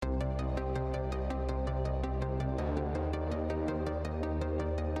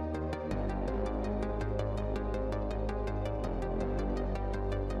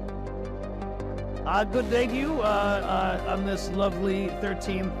Good day to you on this lovely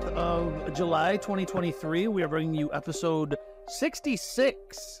 13th of July, 2023. We are bringing you episode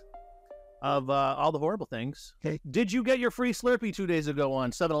 66 of All the Horrible Things. Okay. Did you get your free Slurpee 2 days ago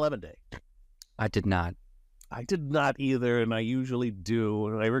on 7-Eleven Day? I did not. I did not either, and I usually do,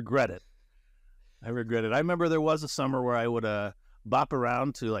 and I regret it. I remember there was a summer where I would bop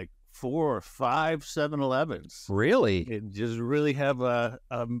around to like 4 or 5 7-Elevens. Really? And just really have a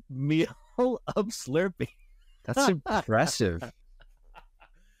meal of Slurpee. That's impressive.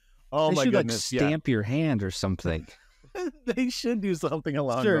 Oh, they my should goodness. like stamp your hand or something. They should do something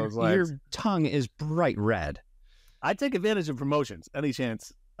along those lines. Your tongue is bright red. I take advantage of promotions any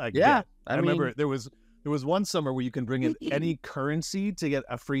chance I get. Yeah, I remember there was one summer where you can bring in any currency to get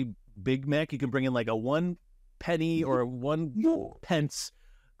a free Big Mac. You can bring in like a 1 penny or 1 pence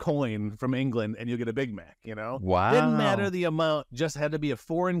coin from England and you'll get a Big Mac, you know? Wow. Didn't matter the amount, just had to be a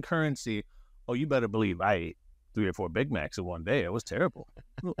foreign currency. Oh, you better believe I ate 3 or 4 Big Macs in one day. It was terrible.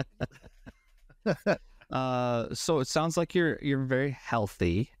 So it sounds like you're very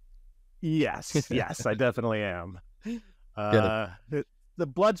healthy. Yes, I definitely am. The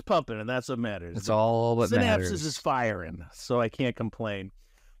blood's pumping, and that's what matters. That's all that matters. Synapses is firing, so I can't complain.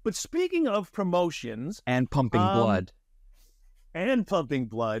 But speaking of promotions... And pumping blood.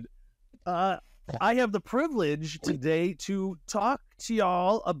 I have the privilege today to talk to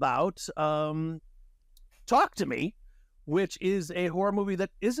y'all about Talk to Me, which is a horror movie that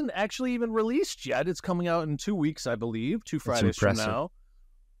isn't actually even released yet. It's coming out in 2 weeks, I believe, 2 Fridays from now.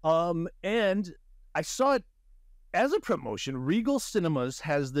 And I saw it as a promotion. Regal Cinemas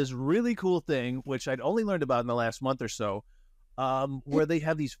has this really cool thing, which I'd only learned about in the last month or so, where they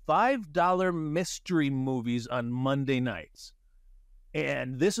have these $5 mystery movies on Monday nights.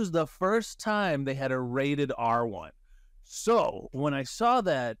 And this is the first time they had a rated R one. So when I saw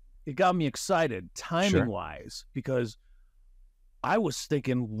that, it got me excited timing-wise, because I was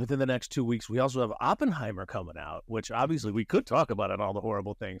thinking within the next 2 weeks, we also have Oppenheimer coming out, which obviously we could talk about on All the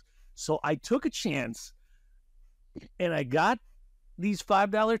Horrible Things. So I took a chance, and I got these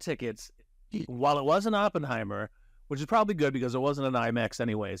 $5 tickets while it wasn't Oppenheimer, which is probably good because it wasn't an IMAX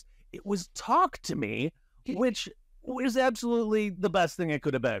anyways. It was Talk to Me, which was absolutely the best thing it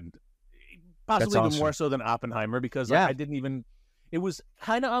could have been. Possibly even more so than Oppenheimer, because I didn't even... It was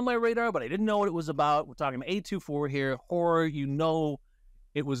kind of on my radar, but I didn't know what it was about. We're talking A24 here, horror. You know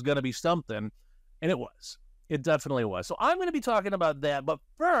it was going to be something, and it was. It definitely was. So I'm going to be talking about that. But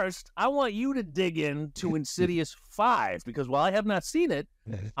first, I want you to dig into Insidious 5, because while I have not seen it,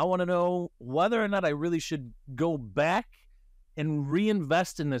 I want to know whether or not I really should go back and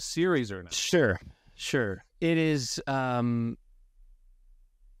reinvest in this series or not. Sure. It is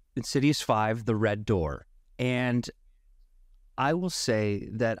Insidious 5, The Red Door. And I will say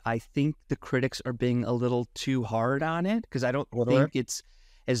that I think the critics are being a little too hard on it, because I don't think it's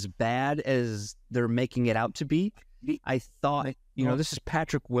as bad as they're making it out to be. I thought, this is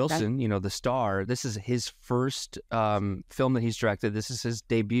Patrick Wilson, the star. This is his first film that he's directed. This is his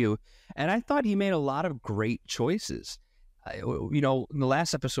debut. And I thought he made a lot of great choices. In the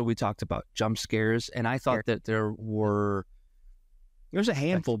last episode, we talked about jump scares, and I thought that there's a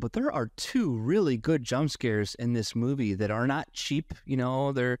handful, but there are 2 really good jump scares in this movie that are not cheap.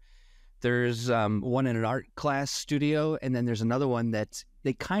 There's one in an art class studio, and then there's another one that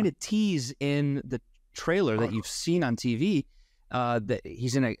they kind of tease in the trailer that you've seen on TV, that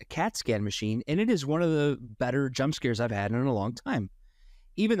he's in a CAT scan machine, and it is one of the better jump scares I've had in a long time.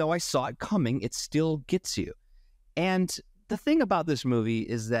 Even though I saw it coming, it still gets you. And the thing about this movie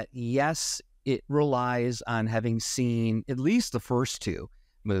is that, yes, it relies on having seen at least the first 2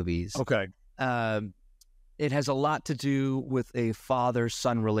 movies. Okay. It has a lot to do with a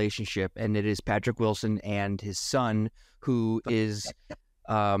father-son relationship, and it is Patrick Wilson and his son, who is,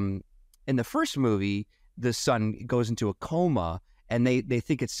 in the first movie, the son goes into a coma, and they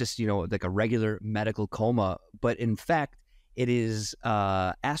think it's just, like a regular medical coma, but in fact, it is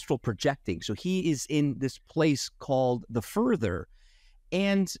astral projecting. So he is in this place called the Further.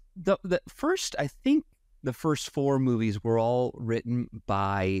 And the first 4 movies were all written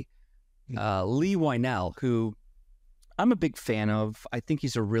by Lee Wynell, who I'm a big fan of. I think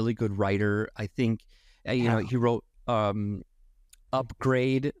he's a really good writer. I think, he wrote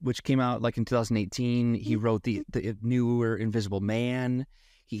Upgrade, which came out like in 2018. He wrote the newer Invisible Man.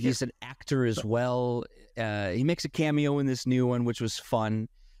 He's an actor as well. He makes a cameo in this new one, which was fun.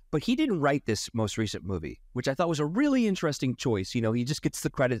 But he didn't write this most recent movie, which I thought was a really interesting choice. He just gets the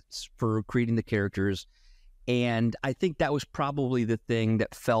credits for creating the characters. And I think that was probably the thing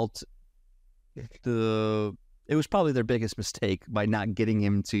that felt it was probably their biggest mistake by not getting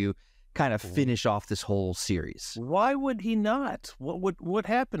him to kind of finish off this whole series. Why would he not? What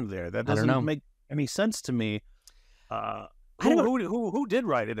happened there? That I don't know. doesn't make any sense to me. Who did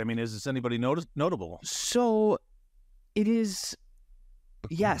write it? I mean, is this anybody notable? So it is,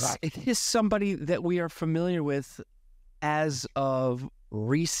 yes, it is somebody that we are familiar with as of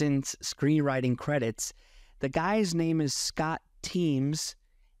recent screenwriting credits. The guy's name is Scott Teems,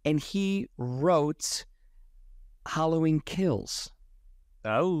 and he wrote Halloween Kills.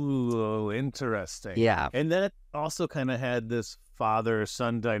 Oh, interesting. Yeah. And then it also kind of had this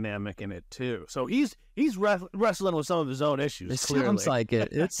father-son dynamic in it too. So he's wrestling with some of his own issues. It clearly. sounds like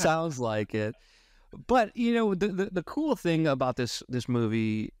it. It sounds like it. But you know, the cool thing about this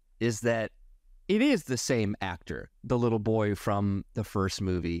movie is that it is the same actor, the little boy from the first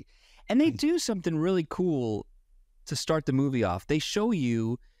movie, and they do something really cool to start the movie off. They show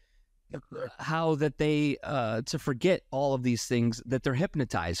you how that they to forget all of these things, that they're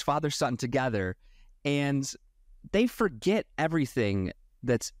hypnotized, father son together, and they forget everything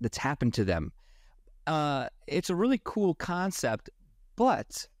that's happened to them. It's a really cool concept,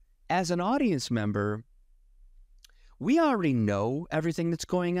 but as an audience member, we already know everything that's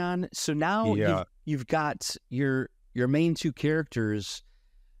going on. So now you've got your main two characters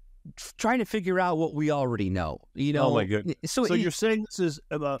trying to figure out what we already know. You know, oh my goodness. So you're saying this is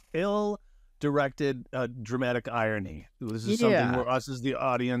about ill-directed dramatic irony. This is something where us as the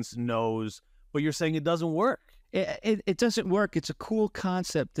audience knows, but you're saying it doesn't work. It doesn't work. It's a cool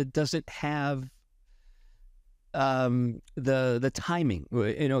concept that doesn't have the timing.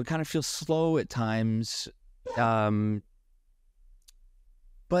 You know, it kind of feels slow at times. But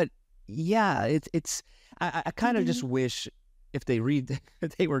yeah, it's I kind of just wish if they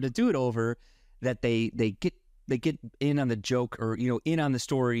were to do it over, that they get in on the joke, or you know, in on the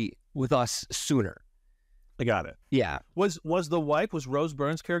story with us sooner. I got it. Yeah. Was Rose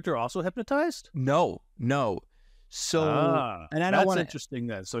Byrne's character also hypnotized? No. So and I don't want interesting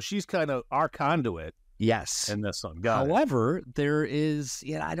then. So she's kind of our conduit. Yes. In this one. However, there is,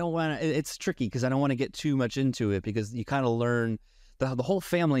 I don't want to, it's tricky because I don't want to get too much into it, because you kind of learn the whole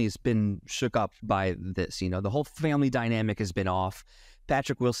family has been shook up by this. You know, the whole family dynamic has been off.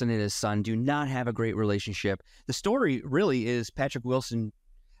 Patrick Wilson and his son do not have a great relationship. The story really is Patrick Wilson,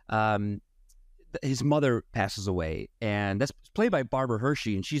 his mother passes away, and that's played by Barbara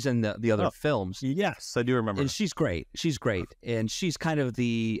Hershey, and she's in the other films. Yes, I do remember. And she's great. And she's kind of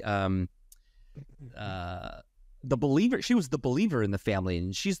the believer. She was the believer in the family,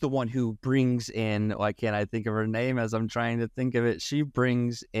 and she's the one who brings in, why can't I think of her name as I'm trying to think of it? She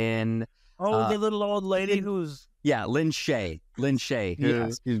brings in the little old lady who's Lynn Shay.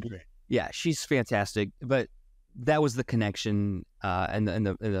 Yes, she's great. Yeah, she's fantastic. But that was the connection in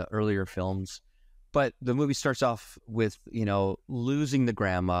the earlier films. But the movie starts off with, you know, losing the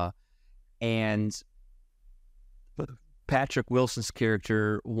grandma, and Patrick Wilson's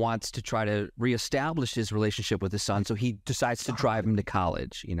character wants to try to reestablish his relationship with his son, so he decides to drive him to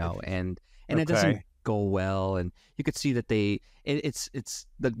college, you know, and it doesn't go well. And you could see that it's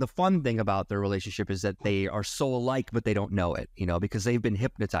the fun thing about their relationship is that they are so alike, but they don't know it, you know, because they've been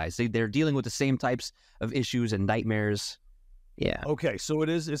hypnotized. They're dealing with the same types of issues and nightmares. Yeah. Okay, so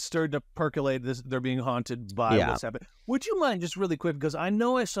it's starting to percolate. They're being haunted by what's happened. Would you mind just really quick, because I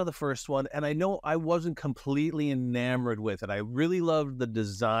know I saw the first one, and I know I wasn't completely enamored with it. I really loved the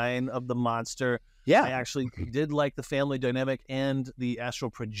design of the monster. Yeah. I actually did like the family dynamic and the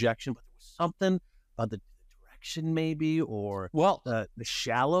astral projection, but there was something about the direction, maybe, or the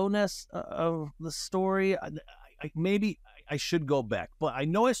shallowness of the story. Maybe I should go back, but I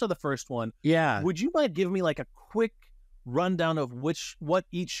know I saw the first one. Yeah. Would you mind giving me like a quick rundown of what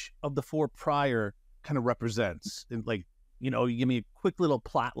each of the four prior kind of represents? And like, you know, you give me a quick little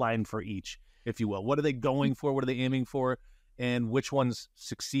plot line for each, if you will. What are they going for? What are they aiming for? And which ones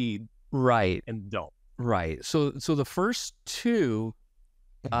succeed? Right. And don't. Right. So the first two,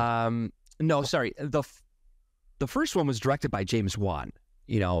 no, sorry. The first one was directed by James Wan,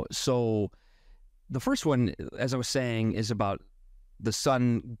 you know, so the first one, as I was saying, is about the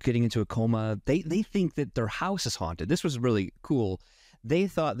son getting into a coma. They think that their house is haunted. This was really cool. They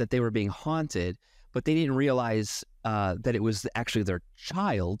thought that they were being haunted, but they didn't realize that it was actually their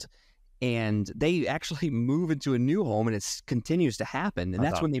child. And they actually move into a new home, and it continues to happen. And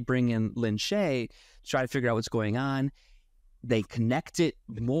that's when they bring in Lynn Shay to try to figure out what's going on. They connect it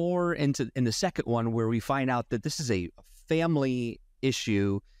more in the second one, where we find out that this is a family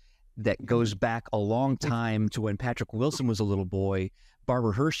issue that goes back a long time to when Patrick Wilson was a little boy.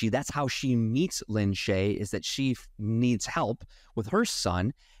 Barbara Hershey, that's how she meets Lynn Shay, is that she needs help with her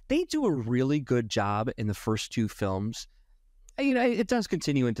son. They do a really good job in the first two films it does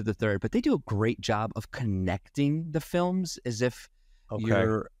continue into the third, but they do a great job of connecting the films as if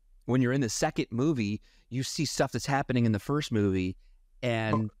when you're in the second movie, you see stuff that's happening in the first movie,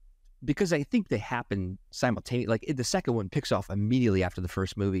 and because I think they happen simultaneously. Like the second one picks off immediately after the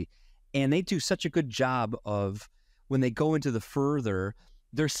first movie, and they do such a good job of when they go into the further,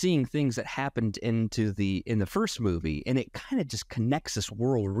 they're seeing things that happened in the first movie, and it kind of just connects this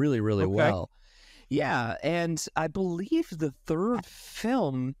world really, really well. Yeah, and I believe the third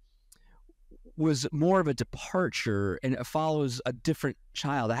film was more of a departure, and it follows a different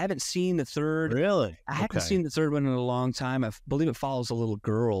child. I haven't seen the third. Really? I haven't seen the third one in a long time. I believe it follows a little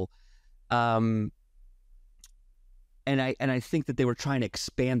girl. And I think that they were trying to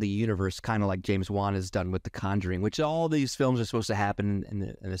expand the universe, kind of like James Wan has done with The Conjuring, which all these films are supposed to happen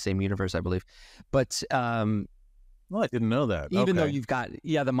in the same universe, I believe. But well, I didn't know that. Even though you've got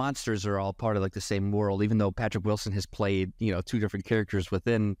the monsters are all part of like the same world. Even though Patrick Wilson has played two different characters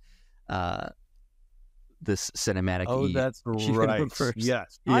within this cinematic. Oh, that's right.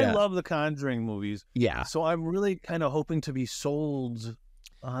 Yes, yeah. I love the Conjuring movies. Yeah, so I'm really kind of hoping to be sold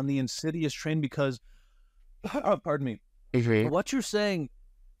on the Insidious train because, pardon me, what you're saying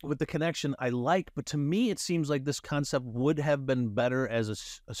with the connection I like, but to me it seems like this concept would have been better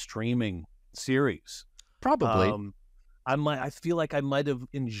as a streaming series. Probably. I feel like I might have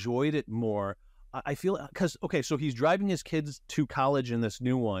enjoyed it more. I feel because so he's driving his kids to college in this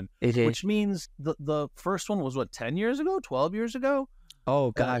new one, which means the first one was 10 years ago, 12 years ago.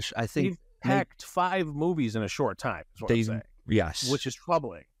 Oh gosh, I think they've packed 5 movies in a short time. Is what I'm saying. Yes, which is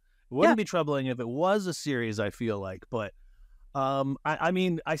troubling. It wouldn't be troubling if it was a series, I feel like, but I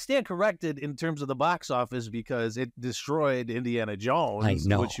mean, I stand corrected in terms of the box office because it destroyed Indiana Jones,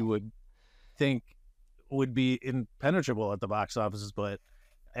 which you would think would be impenetrable at the box offices, but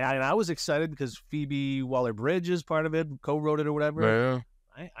I was excited because Phoebe Waller-Bridge is part of it, co-wrote it or whatever.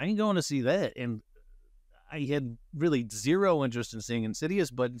 Yeah. I ain't going to see that, and I had really zero interest in seeing Insidious,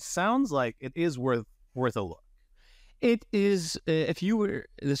 but it sounds like it is worth a look. It is. If you were,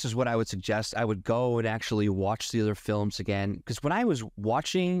 this is what I would suggest. I would go and actually watch the other films again, because when I was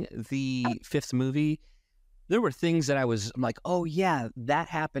watching the 5th movie, there were things that I'm like, oh yeah, that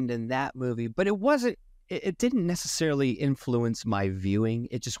happened in that movie, but it wasn't. It didn't necessarily influence my viewing.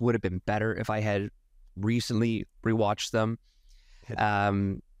 It just would have been better if I had recently rewatched them. I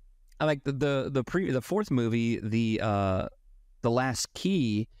like the 4th movie, the Last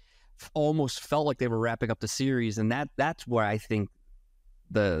Key, almost felt like they were wrapping up the series, and that's where I think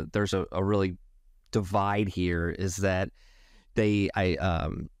there's a really divide here, is that I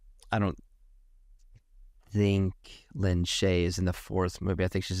don't think Lynn Shay is in the 4th movie. I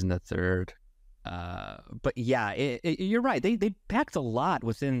think she's in the 3rd. But yeah, you're right. They packed a lot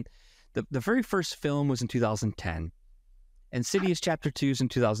within the very first film was in 2010. Insidious Chapter 2 is in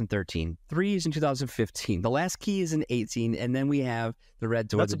 2013. 3 is in 2015. The Last Key is in 18, and then we have the Red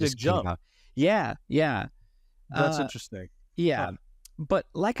Door. That's a big jump. Yeah. That's interesting. Yeah, but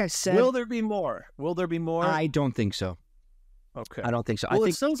like I said, will there be more? I don't think so. Okay, I don't think so. Well, I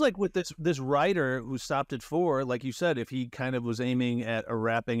think it sounds like with this writer who stopped at 4, like you said, if he kind of was aiming at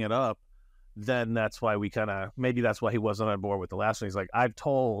wrapping it up, then that's why maybe that's why he wasn't on board with the last one. He's like, I've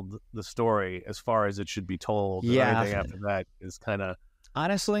told the story as far as it should be told. Yeah. Anything after that is kind of...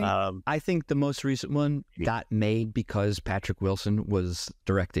 Honestly, I think the most recent one got made because Patrick Wilson was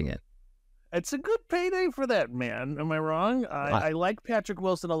directing it. It's a good payday for that man. Am I wrong? I like Patrick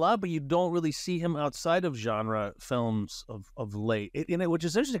Wilson a lot, but you don't really see him outside of genre films of late. Which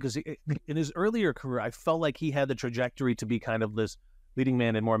is interesting because in his earlier career, I felt like he had the trajectory to be kind of this leading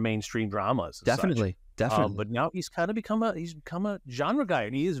man in more mainstream dramas. Definitely. But now he's kind of become a genre guy,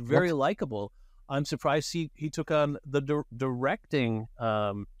 and he is very likable. I'm surprised he took on the directing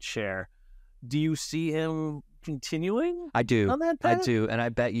chair. Do you see him continuing? I do. On that path? I do, and I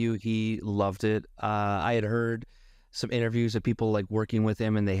bet you he loved it. I had heard some interviews of people like working with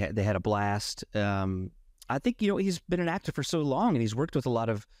him, and they had a blast. I think he's been an actor for so long, and he's worked with a lot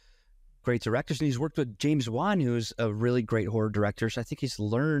of great directors, and he's worked with James Wan, who's a really great horror director. So I think he's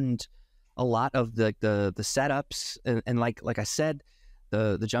learned a lot of the setups, and like I said,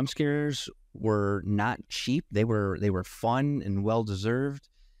 the jump scares were not cheap. They were fun and well deserved.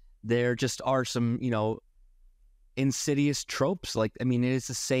 There just are some Insidious tropes. Like, I mean, it's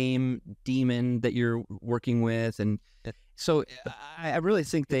the same demon that you're working with, and so I really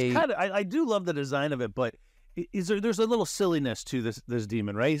think I do love the design of it, but there's a little silliness to this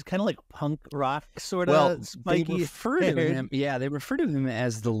demon, right? He's kind of like punk rock sort of spiky. They refer to him. Yeah, they refer to him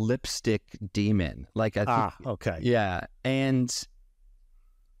as the lipstick demon. Like, I think, okay, yeah, and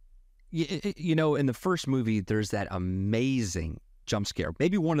In the first movie, there's that amazing jump scare,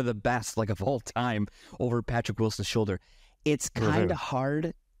 maybe one of the best, like, of all time, over Patrick Wilson's shoulder. It's kind of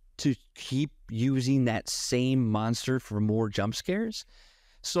hard to keep using that same monster for more jump scares.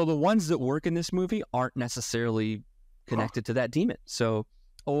 So the ones that work in this movie aren't necessarily connected to that demon. So,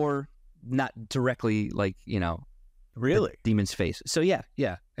 or not directly, like, really, the demon's face. So yeah.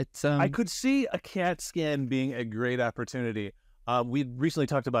 It's I could see a CAT scan being a great opportunity. We recently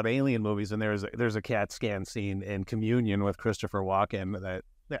talked about alien movies, and there's a CAT scan scene in Communion with Christopher Walken.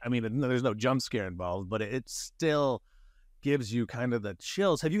 There's no jump scare involved, but it still gives you kind of the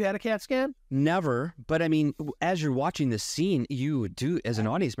chills. Have you had a CAT scan? Never, but I mean, as you're watching this scene, you do, as an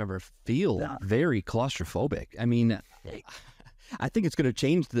audience member, feel very claustrophobic. I mean, I think it's going to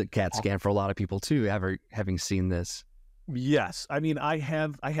change the CAT scan for a lot of people too, having seen this. Yes. I mean, I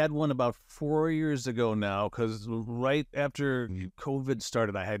had one about 4 years ago now, because right after COVID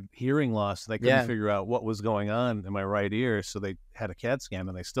started, I had hearing loss. They couldn't figure out what was going on in my right ear, so they had a CAT scan,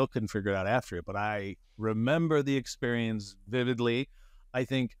 and they still couldn't figure it out after it. But I remember the experience vividly. I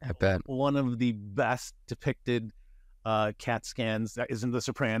think one of the best depicted CAT scans is in The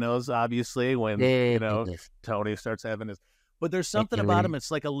Sopranos, obviously, when Tony starts having his... But there's something about him.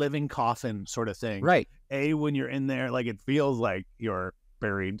 It's like a living coffin sort of thing. Right. When you're in there, like, it feels like you're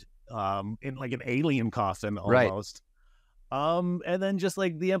buried in like an alien coffin almost. Right. And then just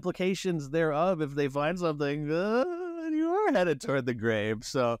like the implications thereof, if they find something, you are headed toward the grave.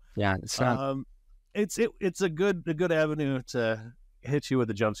 So yeah, it's not... it's a good avenue to hit you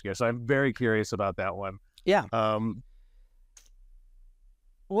with a jump scare. So I'm very curious about that one. Yeah.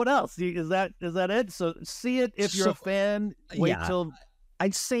 What else? Is that it? So see it if you're a fan. Wait till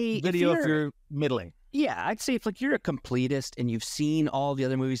I'd say video if you're middling. Yeah, I'd say if, like, you're a completist and you've seen all the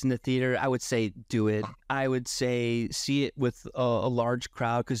other movies in the theater, I would say do it. I would say see it with a large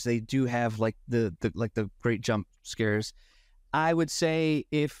crowd, because they do have like the great jump scares. I would say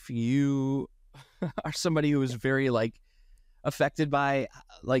if you are somebody who is very like affected by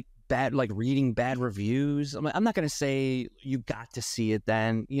like bad, like reading bad reviews, I'm not going to say you got to see it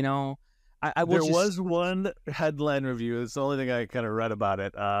then, I will. There was one headline review. It's the only thing I kind of read about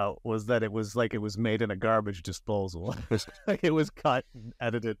it. Was that it was made in a garbage disposal. Like it was cut and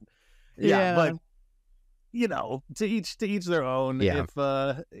edited. Yeah, but to each their own. Yeah. If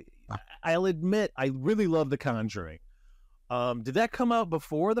I'll admit, I really love The Conjuring. Did that come out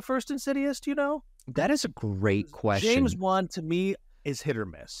before the first Insidious? Do you know? That is a great question. James Wan, to me, is hit or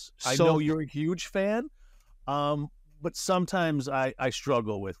miss. I know you're a huge fan. But sometimes I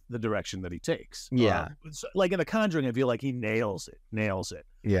struggle with the direction that he takes. Yeah. Like in The Conjuring, I feel like he nails it.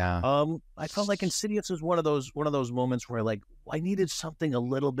 Yeah. I felt like Insidious was one of those moments where, like, I needed something a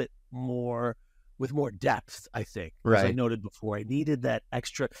little bit more, with more depth, I think. Right. As I noted before, I needed that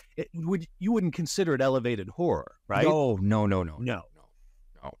extra. You wouldn't consider it elevated horror, right? No.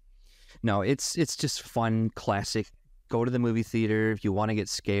 No, it's just fun, classic. Go to the movie theater if you want to get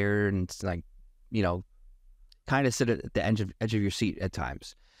scared and, like, kind of sit at the edge of your seat at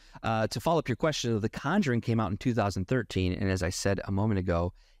times. To follow up your question, The Conjuring came out in 2013, and as I said a moment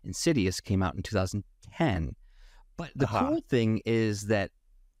ago, Insidious came out in 2010. But the cool thing is that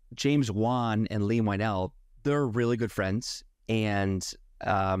James Wan and Lee Wiesel, they're really good friends, and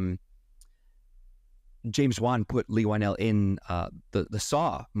James Wan put Lee Wiesel in the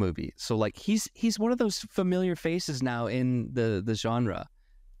Saw movie, so like he's one of those familiar faces now in the genre.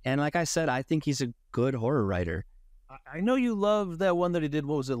 And like I said, I think he's a good horror writer. I know you love that one that he did.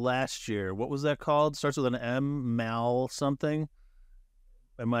 What was it last year? What was that called? Starts with an M, Mal something.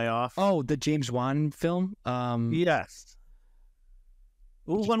 Am I off? Oh, the James Wan film? Yes.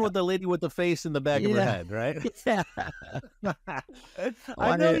 One with the lady with the face in the back of her head, right? Yeah.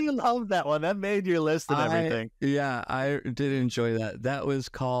 I know you love that one. That made your list and everything. Yeah, I did enjoy that. That was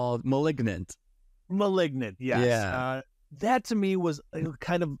called Malignant. Yes. Yeah. That to me was a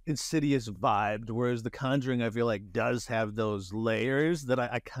kind of Insidious vibed, whereas The Conjuring, I feel like, does have those layers that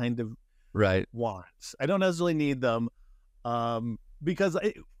I kind of want. I don't necessarily need them, because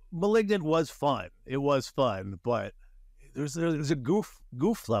Malignant was fun. It was fun, but there's a goof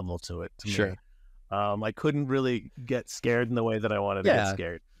level to it. To me. I couldn't really get scared in the way that I wanted to get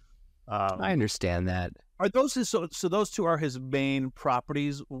scared. I understand that. Are those so those two are his main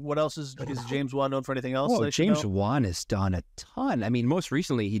properties? What else is James Wan known for? Anything else? Oh, James Wan has done a ton. I mean, most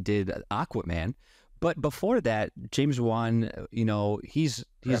recently he did Aquaman, but before that, James Wan, he's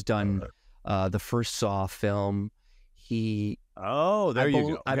done the first Saw film. There you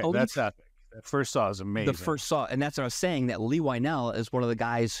go. Okay, that's epic. That first Saw is amazing. The first Saw, and that's what I was saying. That Lee Wiesel is one of the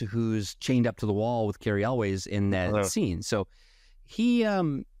guys who's chained up to the wall with Carrie Elways in that scene. So he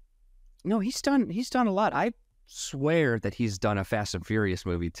No, he's done a lot. I swear that he's done a Fast and Furious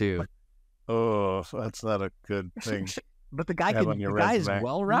movie too. Oh, that's not a good thing. But the guy to have on your the guy is resume.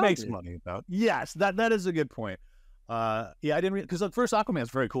 well-rounded. Makes money about. Yes, that is a good point. Yeah, I didn't because the first Aquaman is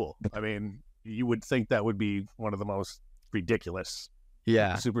very cool. I mean, you would think that would be one of the most ridiculous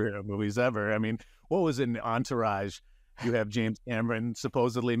superhero movies ever. I mean, what was in Entourage? You have James Cameron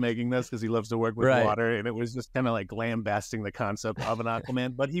supposedly making this because he loves to work with water, and it was just kind of like lambasting the concept of an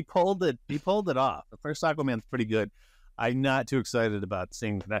Aquaman. But he pulled it off. The first Aquaman's pretty good. I'm not too excited about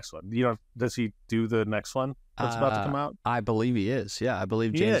seeing the next one. Does he do the next one that's about to come out? I believe he is. Yeah, I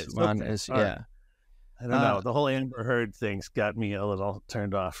believe James Wan is. All yeah. Right. I don't know. The whole Amber Heard thing's got me a little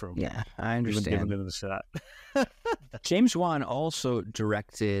turned off from. Yeah, I understand. Giving it a shot. James Wan also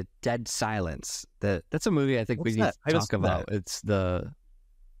directed Dead Silence. That's a movie I think we need to talk about. It's the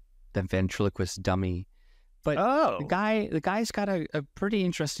ventriloquist dummy. But the guy's got a pretty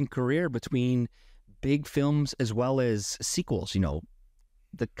interesting career between big films as well as sequels. You know,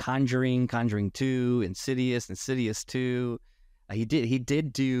 The Conjuring, Conjuring 2, Insidious 2. He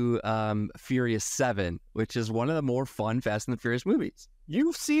did do Furious 7, which is one of the more fun Fast and the Furious movies.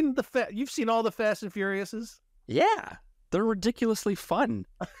 You've seen all the Fast and Furiouses? Yeah, they're ridiculously fun.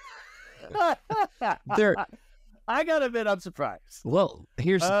 I gotta admit, I'm surprised. Well,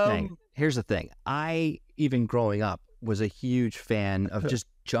 here's the thing. I, even growing up, was a huge fan of just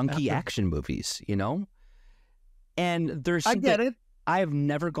junky action movies, you know? And I get it. I have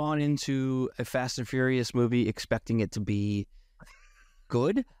never gone into a Fast and Furious movie expecting it to be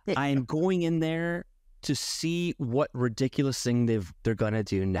good. I am going in there to see what ridiculous thing they're gonna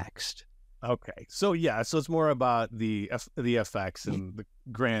do next. Okay, so it's more about the effects and the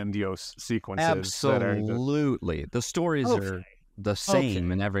grandiose sequences. Absolutely, the stories are the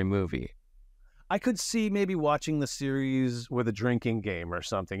same in every movie. I could see maybe watching the series with a drinking game or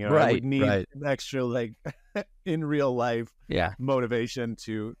something. You know, right, I would need an extra in real life motivation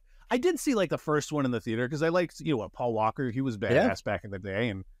to. I did see the first one in the theater because I liked Paul Walker. He was badass back in the day,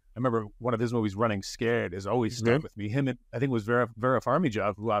 and I remember one of his movies, Running Scared, is always stuck with me. Him and I think it was Vera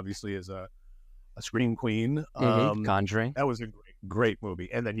Farmiga, who obviously is a scream queen. Conjuring. That was a great movie.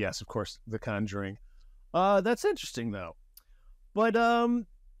 And then yes, of course, The Conjuring. That's interesting though. But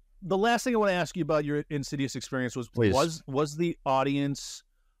the last thing I want to ask you about your Insidious experience was the audience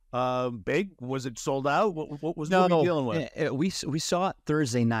big? Was it sold out? What was the movie dealing with? We saw it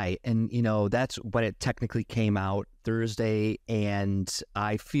Thursday night, and that's when it technically came out, Thursday, and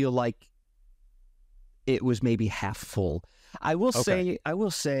I feel like it was maybe half full. I will say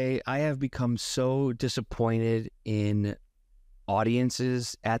I have become so disappointed in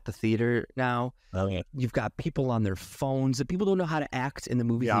audiences at the theater now. You've got people on their phones, and people don't know how to act in the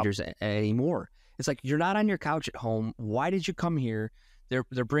movie theaters anymore. It's like, you're not on your couch at home. Why did you come here?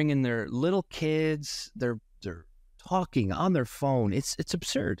 They're bringing their little kids. They're talking on their phone. It's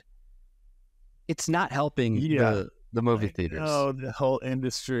absurd. It's not helping the movie theaters. Oh, the whole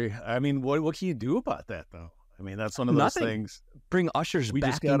industry. I mean, what can you do about that though? I mean, that's one of those things. Bring ushers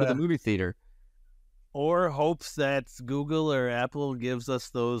back into the movie theater. Or hopes that Google or Apple gives us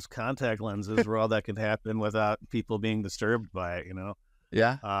those contact lenses where all that can happen without people being disturbed by it,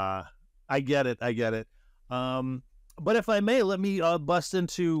 Yeah. I get it. But if I may, let me bust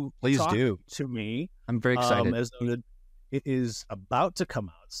into Talk to Me. I'm very excited. As noted, it is about to come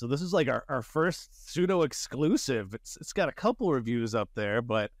out. So this is our first pseudo exclusive. It's got a couple reviews up there,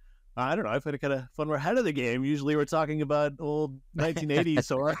 but I don't know. I feel kind of fun. We're ahead of the game. Usually we're talking about old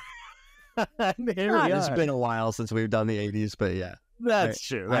 1980s or. It's been a while since we've done the 80s, but yeah. That's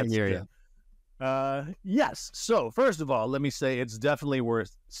true. I hear you. Yes. So first of all, let me say it's definitely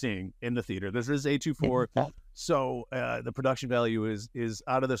worth seeing in the theater. This is A24, so the production value is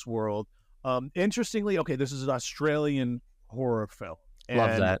out of this world. Interestingly, this is an Australian horror film.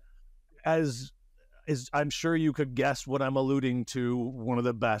 Love that. As I'm sure you could guess what I'm alluding to, one of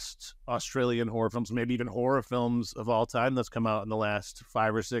the best Australian horror films, maybe even horror films of all time that's come out in the last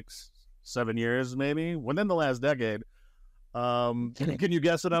 5 or 6, 7 years, maybe within the last decade. Can you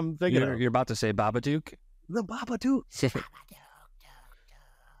guess what I'm thinking? You're about to say Babadook? The Babadook.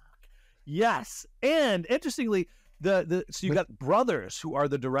 Yes, and interestingly, so you got brothers who are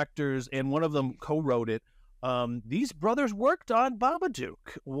the directors, and one of them co-wrote it. These brothers worked on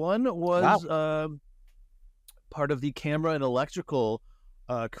Babadook. One was part of the camera and electrical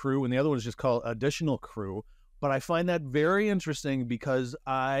crew, and the other one is just called additional crew. But I find that very interesting because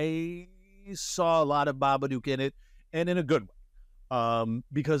I saw a lot of Babadook in it, and in a good way,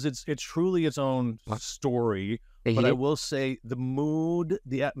 because it's truly its own story. But I will say the mood,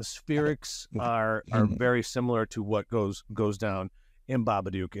 the atmospherics are very similar to what goes down in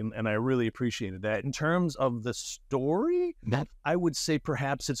Babadook, and I really appreciated that. In terms of the story, I would say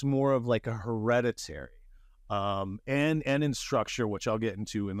perhaps it's more of like a Hereditary, and in structure, which I'll get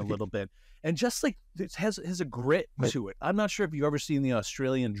into in a little bit, and just like it has a grit to it. I'm not sure if you've ever seen the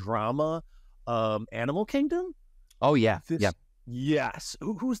Australian drama, Animal Kingdom. Oh yeah, yeah. Yes.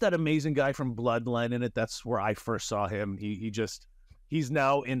 Who's that amazing guy from Bloodline in it? That's where I first saw him. He's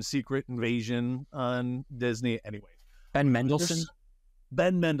now in Secret Invasion on Disney. Anyway, Ben Mendelsohn.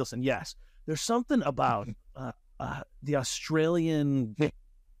 Ben Mendelsohn, yes. There's something about the Australian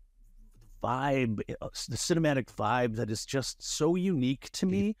vibe, the cinematic vibe that is just so unique to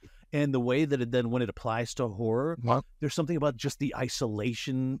me. And the way that it then, when it applies to horror, there's something about just the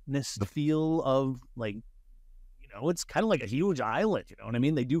isolationness feel of like, it's kind of like a huge island. You know what I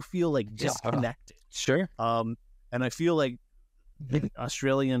mean? They do feel like disconnected. Sure. And I feel like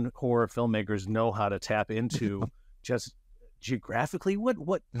Australian horror filmmakers know how to tap into just geographically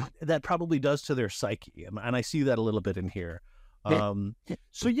what that probably does to their psyche, and I see that a little bit in here.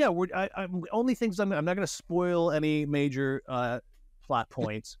 So yeah, I'm only things I'm not going to spoil any major plot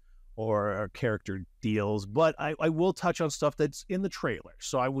points or character deals, but I will touch on stuff that's in the trailer.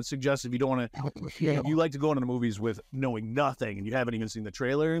 So I would suggest, if you don't want to, if you like to go into the movies with knowing nothing and you haven't even seen the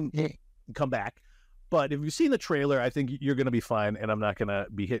trailer, come back. But if you've seen the trailer, I think you're going to be fine, and I'm not going to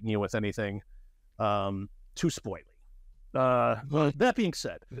be hitting you with anything too spoily. That being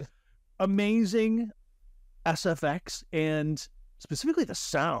said, amazing SFX, and specifically the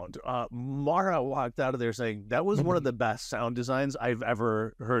sound. Mara walked out of there saying that was one of the best sound designs I've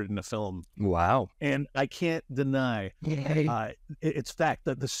ever heard in a film. Wow. And I can't deny it's fact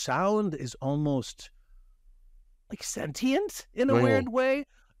that the sound is almost like sentient in a weird way.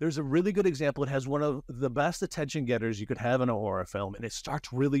 There's a really good example. It has one of the best attention getters you could have in a horror film, and it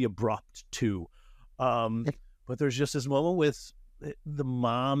starts really abrupt too. But there's just this moment with the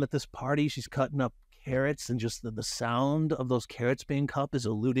mom at this party. She's cutting up carrots, and just the sound of those carrots being cut is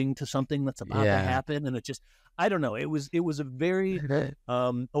alluding to something that's about to happen. And it just, I don't know. It was a very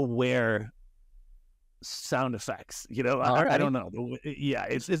aware sound effects. I don't know. Yeah,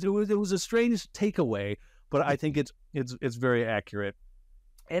 it was a strange takeaway, but I think it's very accurate.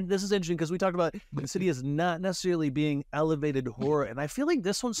 And this is interesting because we talked about Insidious not necessarily being elevated horror, and I feel like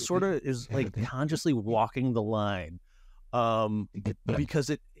this one sort of is like consciously walking the line, because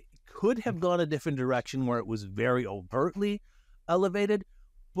it could have gone a different direction where it was very overtly elevated,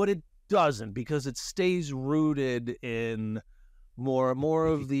 but it doesn't, because it stays rooted in more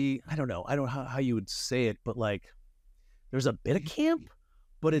of the, I don't know how you would say it, but like there's a bit of camp,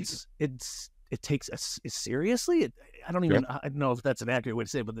 but it takes us seriously. I don't know if that's an accurate way to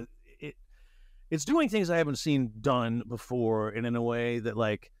say it, but it's doing things I haven't seen done before, and in a way that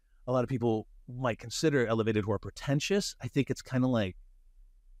like a lot of people might consider elevated horror pretentious. I think it's kind of like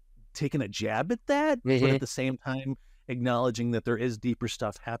taking a jab at that, but at the same time acknowledging that there is deeper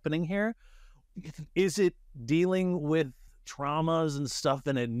stuff happening here. Is it dealing with traumas and stuff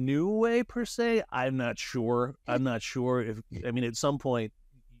in a new way per se? I'm not sure. If, I mean, at some point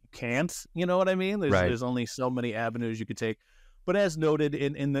you can't, you know what I mean? There's only so many avenues you could take. But as noted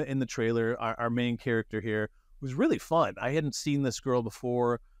in the trailer, our main character here was really fun. I hadn't seen this girl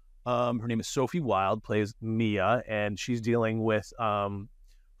before. Her name is Sophie Wilde, plays Mia, and she's dealing with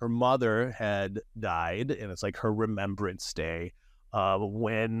her mother had died, and it's like her remembrance day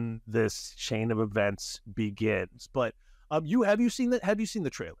when this chain of events begins. But have you seen the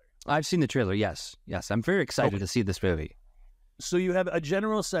trailer? I've seen the trailer. Yes. I'm very excited to see this movie. So you have a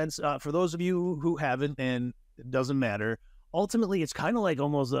general sense. For those of you who haven't, and it doesn't matter. Ultimately, it's kind of like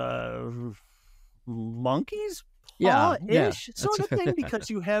almost a monkey's paw-ish sort of thing, because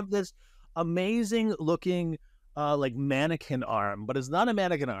you have this amazing looking like mannequin arm, but it's not a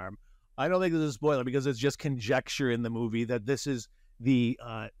mannequin arm. I don't think this is a spoiler, because it's just conjecture in the movie that this is the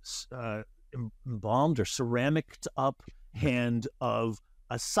embalmed or ceramicked up hand of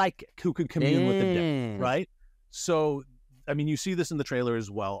a psychic who could commune with the dead, right? So, I mean, you see this in the trailer as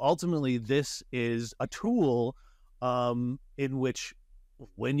well. Ultimately, this is a tool in which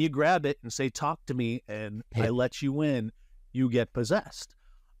when you grab it and say, talk to me, and I let you in, you get possessed.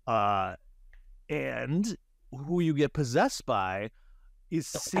 And who you get possessed by is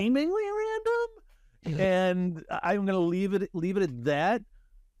seemingly random. And I'm going to leave it at that.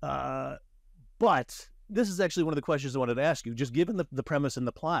 But this is actually one of the questions I wanted to ask you, just given the premise and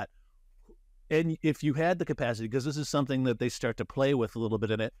the plot. And if you had the capacity, because this is something that they start to play with a little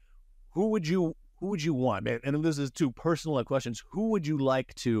bit in it, who would you want? And if this is too personal questions, who would you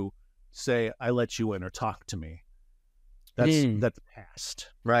like to say, I let you in, or talk to me? That's past.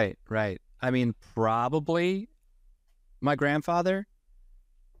 Right. I mean, probably my grandfather.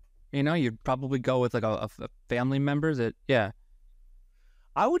 You know, you'd probably go with like a family member that, yeah.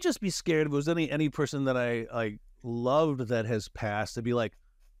 I would just be scared if it was any person that I like loved that has passed to be like,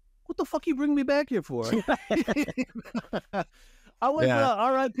 what the fuck you bring me back here for? I was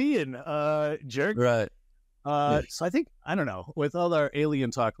R.I.P. and jerk. Right. So I think, I don't know, with all our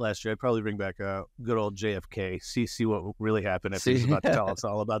alien talk last year, I'd probably bring back a good old JFK, see what really happened if he's about to tell us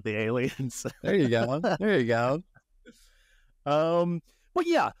all about the aliens. There you go. There you go. But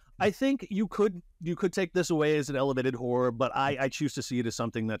yeah, I think you could take this away as an elevated horror, but I choose to see it as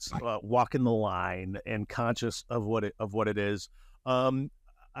something that's walking the line and conscious of what it is.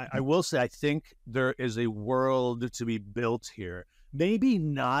 I will say, I think there is a world to be built here. Maybe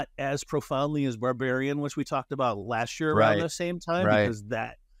not as profoundly as Barbarian, which we talked about last year around the same time, because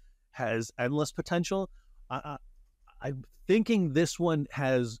that has endless potential. I'm thinking this one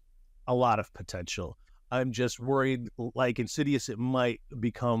has a lot of potential. I'm just worried, like Insidious, it might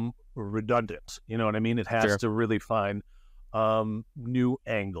become redundant. You know what I mean? It has to really find new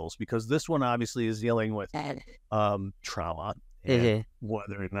angles, because this one obviously is dealing with trauma, and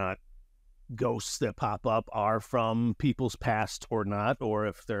whether or not ghosts that pop up are from people's past or not, or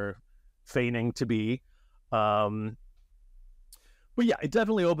if they're feigning to be. But yeah, it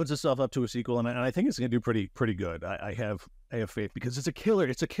definitely opens itself up to a sequel, and I think it's going to do pretty good. I have faith, because it's a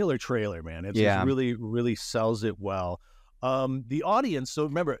killer trailer, man. It really sells it well. The audience. So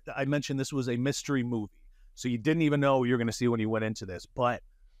remember, I mentioned this was a mystery movie, so you didn't even know what you were going to see when you went into this, but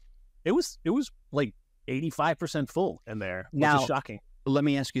it was like 85% full in there, which is shocking. Let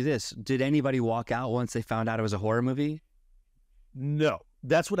me ask you this. Did anybody walk out once they found out it was a horror movie? No.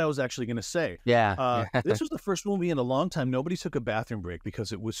 That's what I was actually going to say. Yeah. This was the first movie in a long time nobody took a bathroom break,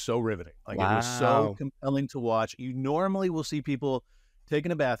 because it was so riveting. Like, it was so compelling to watch. You normally will see people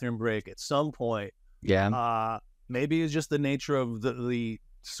taking a bathroom break at some point. Yeah. Maybe it's just the nature of the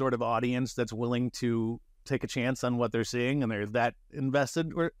sort of audience that's willing to take a chance on what they're seeing, and they're that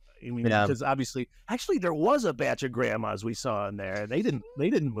invested. Because obviously, actually, there was a batch of grandmas we saw in there. They didn't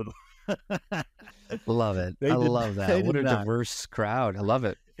move. Love it. I love that. What a diverse crowd. I love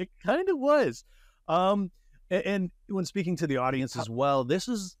it. It kind of was. And when speaking to the audience as well, this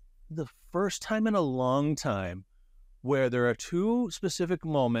is the first time in a long time where there are two specific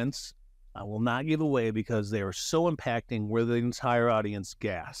moments I will not give away, because they are so impacting, where the entire audience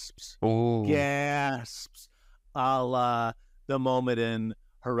gasps. Ooh. Gasps. A la the moment in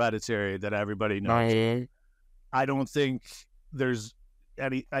Hereditary that everybody knows. I don't think there's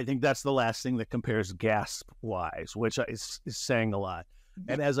any. I think that's the last thing that compares gasp-wise, which is saying a lot.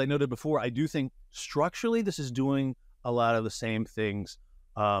 And as I noted before, I do think structurally this is doing a lot of the same things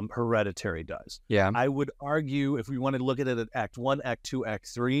Hereditary does. Yeah. I would argue, if we wanted to look at it at Act 1, Act 2, Act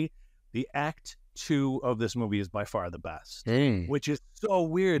 3, the Act 2 of this movie is by far the best, which is so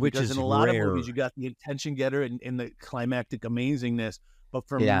weird, because in a lot of movies you got the attention getter and the climactic amazingness. But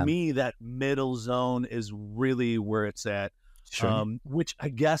for me, that middle zone is really where it's at, which I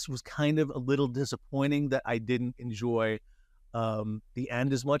guess was kind of a little disappointing that I didn't enjoy the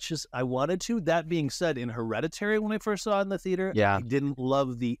end as much as I wanted to. That being said, in Hereditary, when I first saw it in the theater, I didn't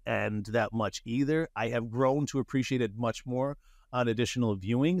love the end that much either. I have grown to appreciate it much more on additional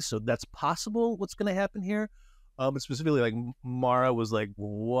viewings, so that's possible what's going to happen here. But specifically, like, Mara was like,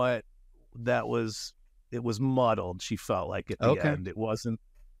 what? It was muddled, she felt like, at the end. It wasn't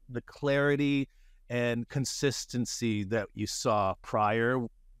the clarity and consistency that you saw prior,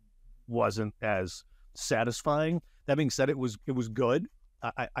 wasn't as satisfying. That being said, it was good.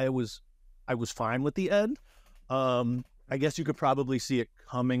 I was fine with the end. I guess you could probably see it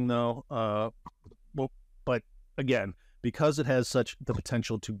coming, though. But again, because it has such the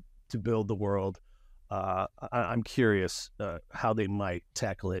potential to build the world, I'm curious how they might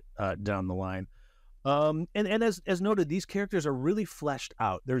tackle it down the line. And as noted, these characters are really fleshed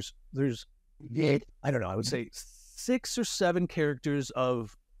out. There's I don't know, I would say 6 or 7 characters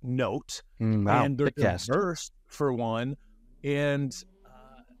of note, and they're diverse for one. And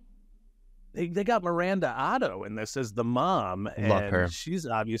they got Miranda Otto in this as the mom, and love her. She's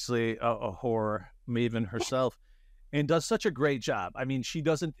obviously a horror maven herself, and does such a great job. I mean, she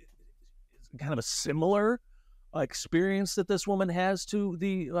doesn't kind of a similar experience that this woman has to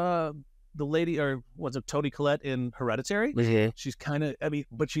the lady, or was it Toni Collette in Hereditary? She's kind of,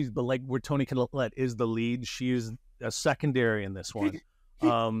 but she's like where Toni Collette is the lead. She is a secondary in this one,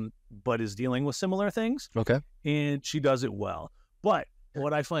 but is dealing with similar things. And she does it well. But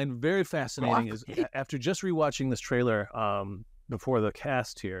what I find very fascinating is, after just rewatching this trailer before the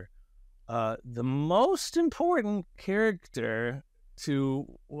cast here, the most important character to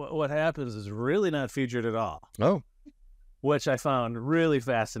what happens is really not featured at all. which I found really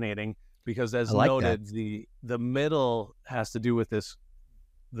fascinating because, as like noted, the middle has to do with this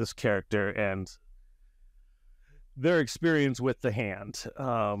character and their experience with the hand.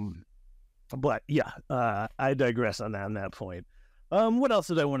 But yeah, I digress on that point. What else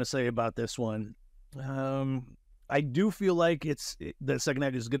did I want to say about this one? I do feel like the second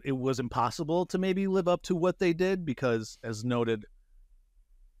act is good. It was impossible to maybe live up to what they did because, as noted,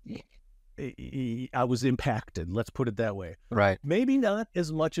 I was impacted. Let's put it that way. Right. Maybe not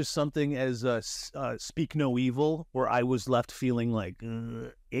as much as something as Speak No Evil, where I was left feeling like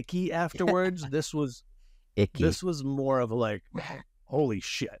icky afterwards. This was Icky. This was more of a like, holy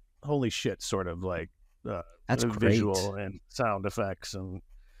shit, sort of like That's visual great. and sound effects and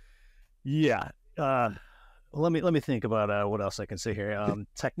yeah. Let me think about what else I can say here.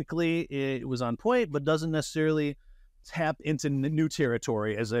 Technically, it was on point, but doesn't necessarily tap into new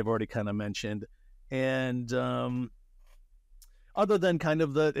territory, as I've already kind of mentioned. And other than kind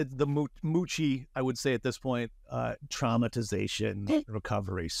of the Moochie, I would say at this point, traumatization,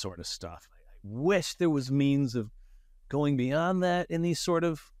 recovery sort of stuff. I wish there was means of going beyond that in these sort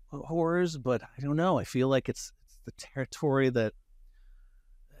of horrors, but I don't know. I feel like it's the territory that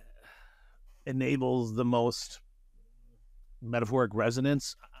enables the most metaphoric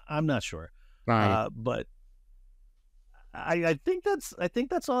resonance. I'm not sure, Right. but I think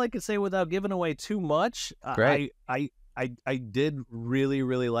that's all I can say without giving away too much. Great. I did really,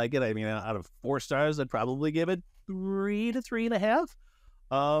 really like it. I mean, out of 4 stars, I'd probably give it 3 to 3.5.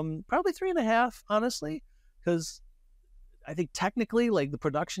 Probably 3.5, honestly, because I think technically, like, the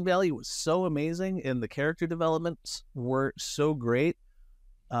production value was so amazing and the character developments were so great.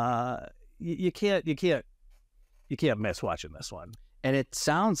 You can't miss watching this one. And it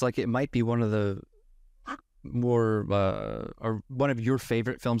sounds like it might be one of the more or one of your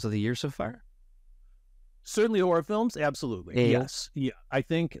favorite films of the year so far. Certainly horror films, absolutely. Yeah. Yes. Yeah. I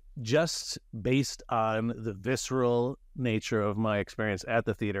think just based on the visceral nature of my experience at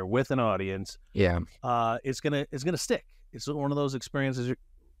the theater with an audience, Yeah. it's gonna stick. It's one of those experiences,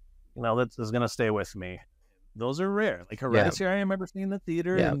 that's gonna stay with me. Those are rare. Like Hereditary, I remember seeing in the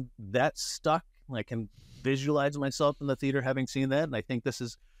theater, and that stuck. I can visualize myself in the theater having seen that, and I think this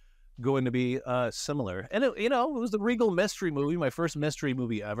is going to be similar. And it was the Regal mystery movie, my first mystery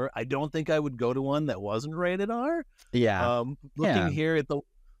movie ever. I don't think I would go to one that wasn't rated R. Yeah. Looking here at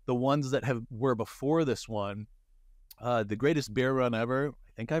the ones that were before this one, The Greatest Bear Run Ever.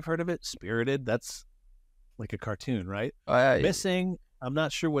 I think I've heard of it. Spirited. That's like a cartoon, right? Missing. I'm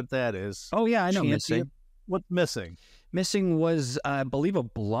not sure what that is. Oh yeah, I know Champion. Missing. What's Missing? Missing was, I believe, a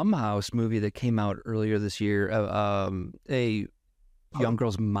Blumhouse movie that came out earlier this year. A young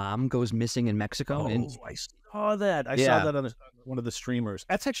girl's mom goes missing in Mexico. I saw that. I saw that on one of the streamers.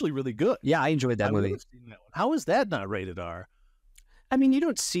 That's actually really good. Yeah, I enjoyed that movie. Seen that one. How is that not rated R? I mean, you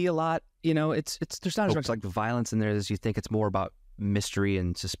don't see a lot. It's there's not as much like violence in there as you think. It's more about mystery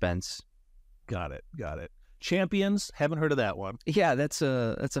and suspense. Got it. Champions. Haven't heard of that one. Yeah, it's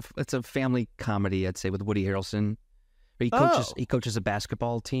a family comedy, I'd say, with Woody Harrelson. He coaches a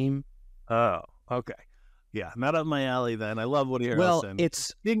basketball team. Oh, okay. Yeah, not up my alley then. I love Woody Harrelson. Well,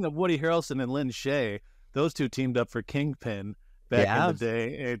 speaking of Woody Harrelson and Lynn Shay, those two teamed up for Kingpin back in the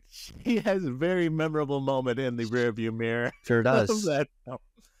day. He has a very memorable moment in the rearview mirror. Sure does.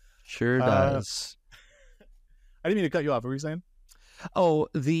 Sure does. I didn't mean to cut you off. What were you saying? Oh,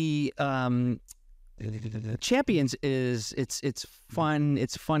 the Champions it's fun.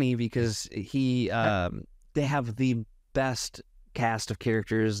 It's funny because they have the best cast of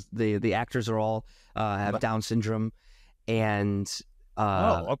characters. The actors are all have Down syndrome, and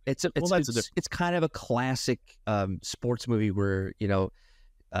it's kind of a classic sports movie where you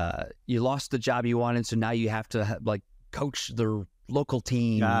lost the job you wanted, so now you have to coach the local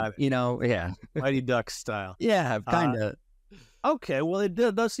team. Mighty Ducks style. Yeah, kind of. Okay, well, it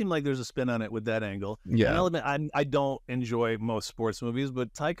does seem like there's a spin on it with that angle. Yeah, and I'll admit, I don't enjoy most sports movies,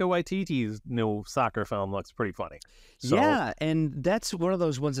 but Taika Waititi's new soccer film looks pretty funny. So, yeah, and that's one of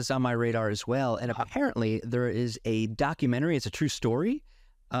those ones that's on my radar as well. And apparently, there is a documentary. It's a true story,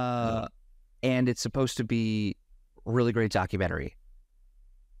 and it's supposed to be a really great documentary.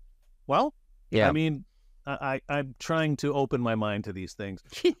 Well, yeah, I mean, I'm trying to open my mind to these things.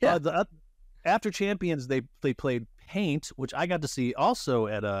 Yeah. After Champions, they played Paint, which I got to see also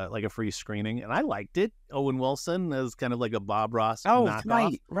at a free screening, and I liked it. Owen Wilson as kind of like a Bob Ross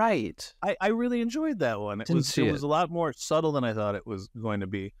knockoff. Right. I really enjoyed that one. It was a lot more subtle than I thought it was going to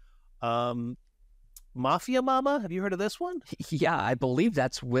be. Mafia Mama, have you heard of this one? Yeah, I believe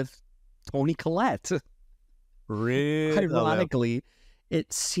that's with Toni Collette. Really? Ironically,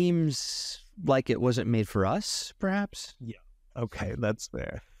 it seems like it wasn't made for us, perhaps. Okay, that's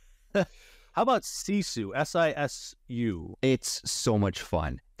fair. How about Sisu? Sisu. It's so much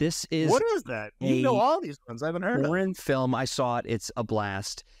fun. This is What is that? You know all these ones. I haven't heard of. foreign film. I saw it. It's a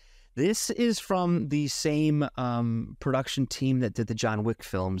blast. This is from the same production team that did the John Wick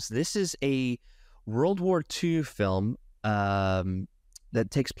films. This is a World War II film that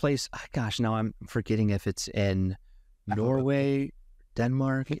takes place. Gosh, now I'm forgetting if it's in Norway,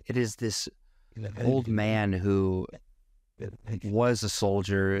 Denmark. It is this old man who was a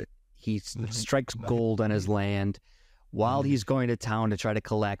soldier. He strikes gold on his land. While he's going to town to try to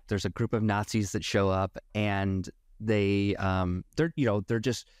collect, there's a group of Nazis that show up, and they're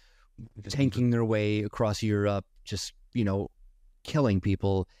just tanking their way across Europe, just killing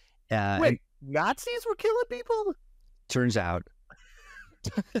people. Wait, Nazis were killing people? Turns out.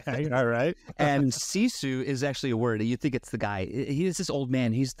 Okay, all right. And Sisu is actually a word. You think it's the guy. He is this old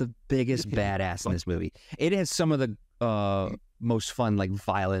man. He's the biggest badass in this movie. It has some of the most fun, like,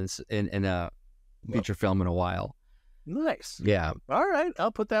 violence in a feature film in a while. Nice. Yeah. All right.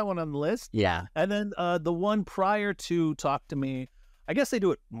 I'll put that one on the list. Yeah. And then the one prior to Talk to Me, I guess they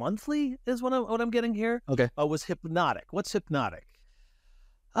do it monthly is what I'm getting here. Okay. Was Hypnotic. What's Hypnotic?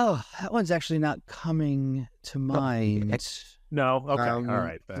 Oh, that one's actually not coming to mind. No? Okay. All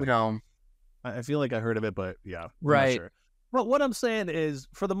right. No. I feel like I heard of it, but yeah. Right. I'm not sure. But what I'm saying is,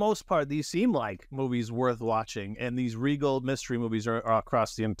 for the most part, these seem like movies worth watching, and these Regal mystery movies are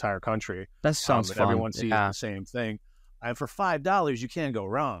across the entire country. That sounds fun. Everyone sees the same thing. And for $5, you can't go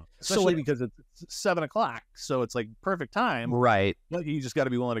wrong, especially because it's 7 o'clock, so it's like perfect time. Right. But you just got to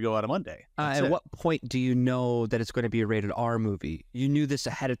be willing to go out on Monday. At what point do you know that it's going to be a rated R movie? You knew this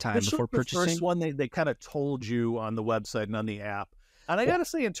ahead of time before purchasing? The first one, they kind of told you on the website and on the app. And I got to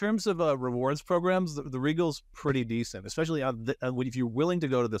say, in terms of rewards programs, the Regal's pretty decent, especially if you're willing to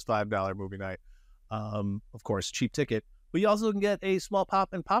go to this $5 movie night. Of course, cheap ticket. But you also can get a small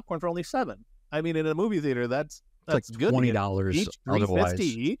pop and popcorn for only $7. I mean, in a movie theater, that's like good. $20 each, otherwise. $3.50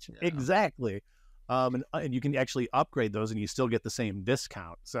 each. Yeah. Exactly. And you can actually upgrade those and you still get the same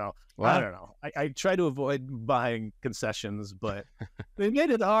discount. So I don't know. I try to avoid buying concessions, but they made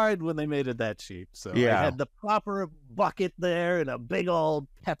it hard when they made it that cheap. So I had the proper bucket there and a big old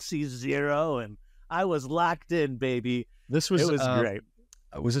Pepsi Zero, and I was locked in, baby. It was great.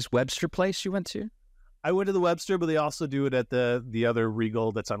 Was this Webster Place you went to? I went to the Webster, but they also do it at the other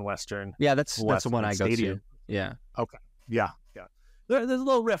Regal that's on Western. Yeah, that's the one I go Stadium. to. Yeah. Okay. Yeah. There's a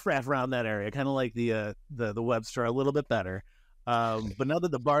little riffraff around that area, kind of like the Webster, a little bit better. But now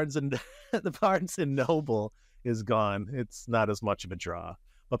that the Barnes and Noble is gone, it's not as much of a draw.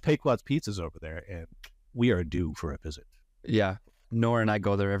 But Pequot's Pizza's over there, and we are due for a visit. Yeah. Nora and I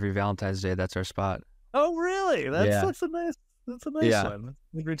go there every Valentine's Day. That's our spot. Oh, really? That's a nice one.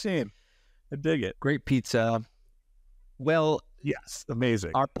 Good routine. I dig it. Great pizza. Well, yes,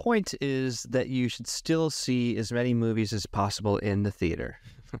 amazing. Our point is that you should still see as many movies as possible in the theater.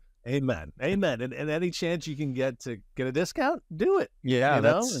 Amen. And any chance you can get to get a discount, do it. Yeah,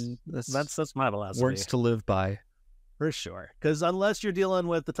 that's my philosophy. Words to live by. For sure. Because unless you're dealing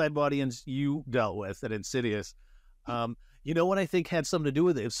with the type of audience you dealt with at Insidious, what I think had something to do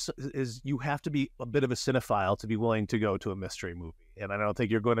with it is you have to be a bit of a cinephile to be willing to go to a mystery movie. And I don't think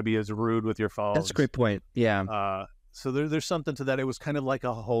you're going to be as rude with your phones. That's a great point. Yeah. So there's something to that. It was kind of like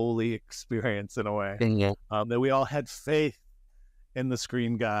a holy experience in a way. Yeah. That we all had faith in the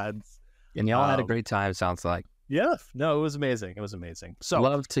screen gods. And y'all had a great time, it sounds like. Yeah. No, it was amazing. So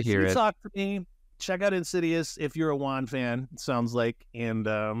love to hear it. Talk to Me. Check out Insidious if you're a Juan fan, it sounds like. And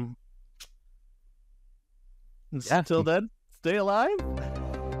until then, stay alive.